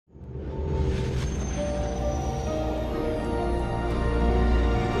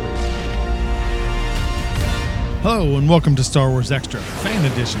Hello and welcome to Star Wars Extra,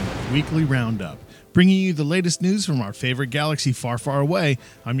 Fan Edition, Weekly Roundup. Bringing you the latest news from our favorite galaxy far, far away.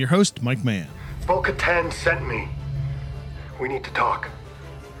 I'm your host, Mike Mann. Bo-Katan sent me. We need to talk.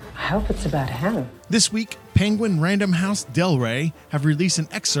 I hope it's about him. This week, Penguin Random House Del Rey have released an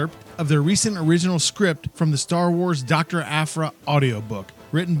excerpt of their recent original script from the Star Wars Dr. Aphra audiobook,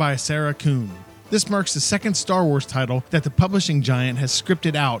 written by Sarah Kuhn. This marks the second Star Wars title that the publishing giant has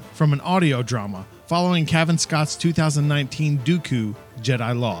scripted out from an audio drama, following Cavan Scott's 2019 Dooku,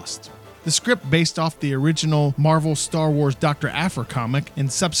 Jedi Lost. The script, based off the original Marvel Star Wars Dr. Aphra comic and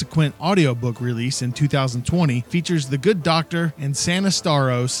subsequent audiobook release in 2020, features the Good Doctor and Sana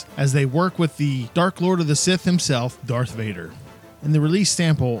Starros as they work with the Dark Lord of the Sith himself, Darth Vader. In the release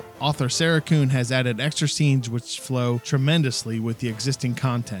sample, author Sarah Kuhn has added extra scenes which flow tremendously with the existing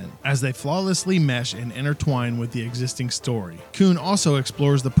content, as they flawlessly mesh and intertwine with the existing story. Kuhn also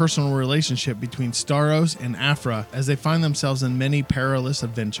explores the personal relationship between Starros and Aphra as they find themselves in many perilous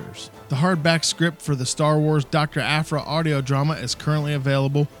adventures. The hardback script for the Star Wars Dr. Aphra audio drama is currently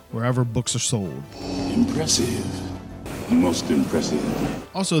available wherever books are sold. Impressive. Most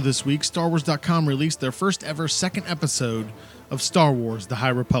impressive. Also this week, StarWars.com released their first ever second episode of Star Wars: The High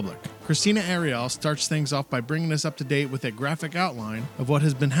Republic. Christina Ariel starts things off by bringing us up to date with a graphic outline of what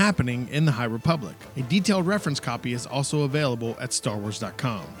has been happening in the High Republic. A detailed reference copy is also available at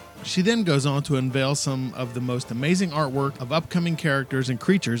StarWars.com. She then goes on to unveil some of the most amazing artwork of upcoming characters and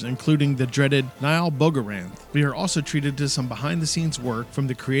creatures, including the dreaded Nihil Bogaranth. We are also treated to some behind-the-scenes work from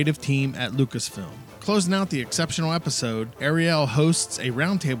the creative team at Lucasfilm. Closing out the exceptional episode, Ariel hosts a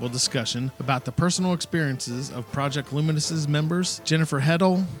roundtable discussion about the personal experiences of Project Luminous's members, Jennifer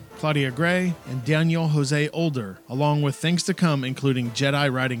Heddle, Claudia Gray, and Daniel Jose Older, along with things to come including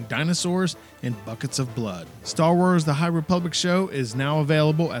Jedi riding dinosaurs and buckets of blood. Star Wars: The High Republic show is now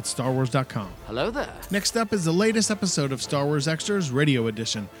available at StarWars.com. Hello there. Next up is the latest episode of Star Wars Extras Radio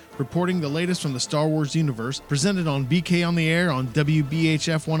Edition, reporting the latest from the Star Wars universe, presented on BK on the Air on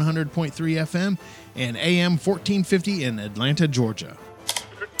WBHF 100.3 FM and AM 1450 in Atlanta, Georgia.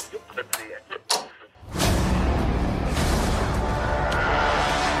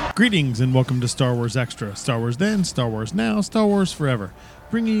 Greetings and welcome to Star Wars Extra. Star Wars then, Star Wars now, Star Wars forever.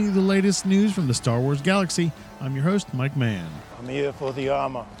 Bringing you the latest news from the Star Wars galaxy. I'm your host, Mike Mann. I'm here for the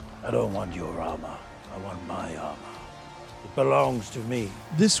armor. I don't want your armor. I want my armor. It belongs to me.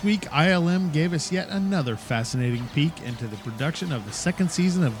 This week, ILM gave us yet another fascinating peek into the production of the second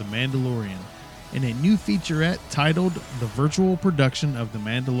season of The Mandalorian, in a new featurette titled The Virtual Production of The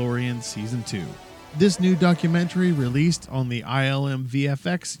Mandalorian Season 2. This new documentary, released on the ILM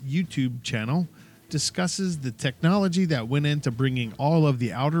VFX YouTube channel, discusses the technology that went into bringing all of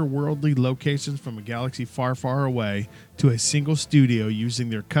the outer worldly locations from a galaxy far, far away to a single studio using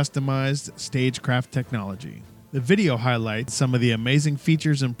their customized stagecraft technology. The video highlights some of the amazing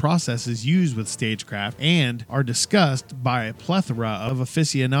features and processes used with stagecraft and are discussed by a plethora of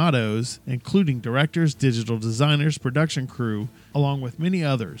aficionados, including directors, digital designers, production crew, along with many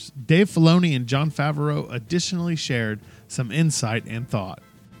others. Dave Filoni and Jon Favreau additionally shared some insight and thought.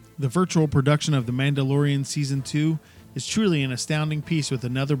 The virtual production of The Mandalorian Season 2 is truly an astounding piece with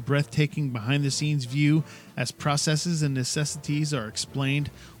another breathtaking behind-the-scenes view as processes and necessities are explained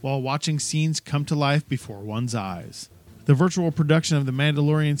while watching scenes come to life before one's eyes. The virtual production of The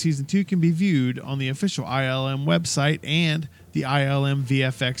Mandalorian Season 2 can be viewed on the official ILM website and the ILM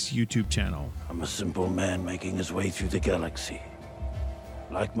VFX YouTube channel. I'm a simple man making his way through the galaxy,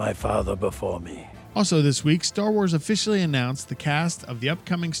 like my father before me. Also this week, Star Wars officially announced the cast of the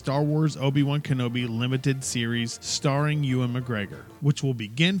upcoming Star Wars Obi-Wan Kenobi limited series starring Ewan McGregor, which will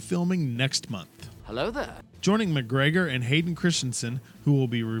begin filming next month. Hello there. Joining McGregor and Hayden Christensen, who will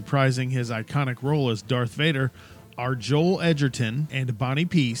be reprising his iconic role as Darth Vader, are Joel Edgerton and Bonnie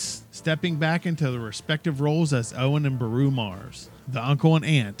Peace, stepping back into their respective roles as Owen and Beru Mars, the uncle and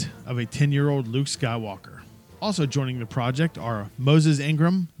aunt of a 10-year-old Luke Skywalker. Also joining the project are Moses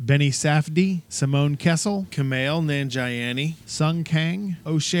Ingram, Benny Safdie, Simone Kessel, Kumail Nanjiani, Sung Kang,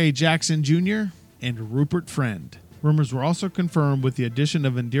 O'Shea Jackson Jr., and Rupert Friend. Rumors were also confirmed with the addition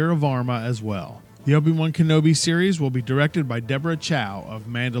of Indira Varma as well. The Obi-Wan Kenobi series will be directed by Deborah Chow of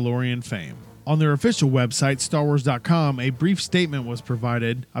Mandalorian fame. On their official website, StarWars.com, a brief statement was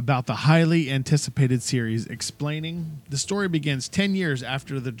provided about the highly anticipated series, explaining the story begins 10 years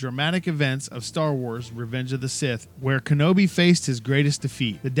after the dramatic events of Star Wars: Revenge of the Sith, where Kenobi faced his greatest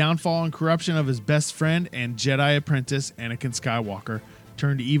defeat, the downfall and corruption of his best friend and Jedi apprentice Anakin Skywalker,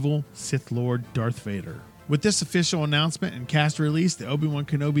 turned evil Sith Lord Darth Vader. With this official announcement and cast release, the Obi-Wan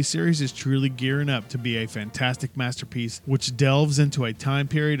Kenobi series is truly gearing up to be a fantastic masterpiece, which delves into a time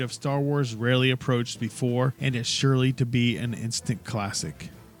period of Star Wars rarely approached before and is surely to be an instant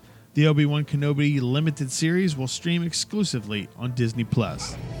classic. The Obi-Wan Kenobi limited series will stream exclusively on Disney+.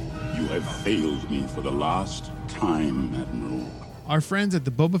 You have failed me for the last time, Admiral. Our friends at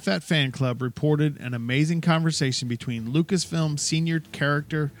the Boba Fett fan club reported an amazing conversation between Lucasfilm senior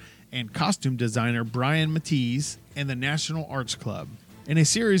character and costume designer Brian Matisse and the National Arts Club. In a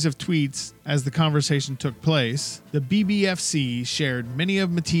series of tweets as the conversation took place, the BBFC shared many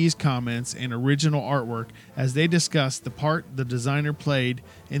of Matisse's comments and original artwork as they discussed the part the designer played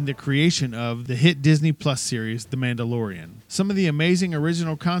in the creation of the hit Disney Plus series, The Mandalorian. Some of the amazing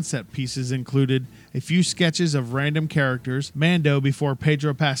original concept pieces included a few sketches of random characters, Mando before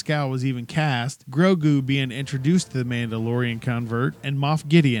Pedro Pascal was even cast, Grogu being introduced to the Mandalorian convert, and Moff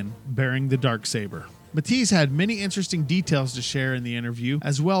Gideon bearing the Darksaber. Matisse had many interesting details to share in the interview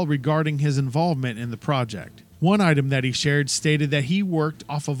as well regarding his involvement in the project. One item that he shared stated that he worked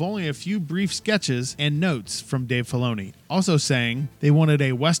off of only a few brief sketches and notes from Dave Filoni, also saying they wanted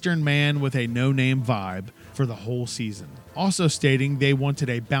a Western man with a no-name vibe for the whole season. Also stating they wanted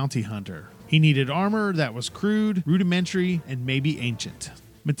a bounty hunter. He needed armor that was crude, rudimentary, and maybe ancient.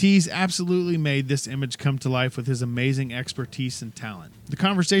 Matisse absolutely made this image come to life with his amazing expertise and talent. The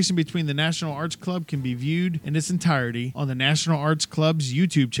conversation between the National Arts Club can be viewed in its entirety on the National Arts Club's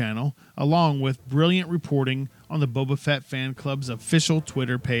YouTube channel, along with brilliant reporting on the Boba Fett Fan Club's official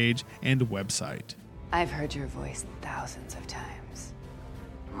Twitter page and website. I've heard your voice thousands of times.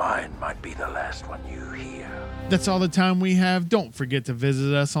 Mine might be the last one you hear. That's all the time we have. Don't forget to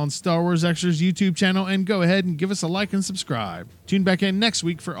visit us on Star Wars Extra's YouTube channel and go ahead and give us a like and subscribe. Tune back in next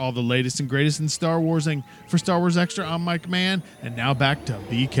week for all the latest and greatest in Star Warsing. For Star Wars Extra, I'm Mike Mann, and now back to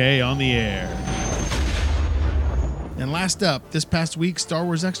BK on the air. And last up, this past week, Star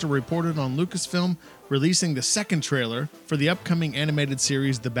Wars Extra reported on Lucasfilm releasing the second trailer for the upcoming animated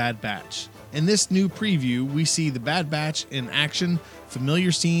series The Bad Batch. In this new preview, we see the Bad Batch in action,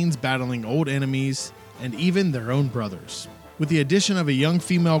 familiar scenes battling old enemies, and even their own brothers. With the addition of a young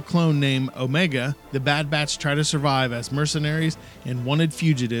female clone named Omega, the Bad Batch try to survive as mercenaries and wanted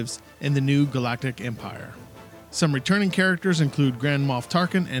fugitives in the new Galactic Empire. Some returning characters include Grand Moff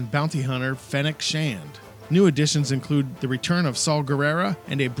Tarkin and bounty hunter Fennec Shand. New additions include the return of Saul Guerrera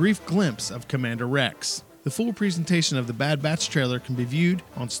and a brief glimpse of Commander Rex. The full presentation of the Bad Batch trailer can be viewed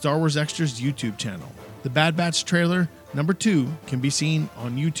on Star Wars Extra's YouTube channel. The Bad Batch trailer number 2 can be seen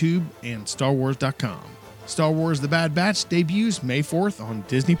on YouTube and StarWars.com. Star Wars The Bad Batch debuts May 4th on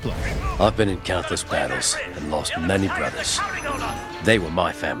Disney+. I've been in countless battles and lost many brothers. They were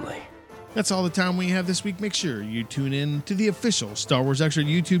my family. That's all the time we have this week. Make sure you tune in to the official Star Wars Extra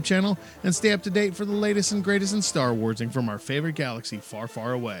YouTube channel and stay up to date for the latest and greatest in Star Warsing from our favorite galaxy far,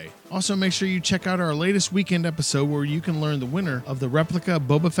 far away. Also, make sure you check out our latest weekend episode where you can learn the winner of the replica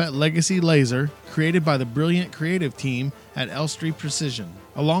Boba Fett Legacy laser created by the brilliant creative team at Elstree Precision,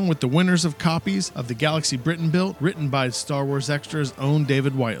 along with the winners of copies of the Galaxy Britain Built written by Star Wars Extra's own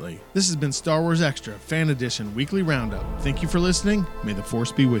David Whiteley. This has been Star Wars Extra Fan Edition Weekly Roundup. Thank you for listening. May the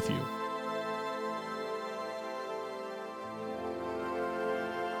Force be with you.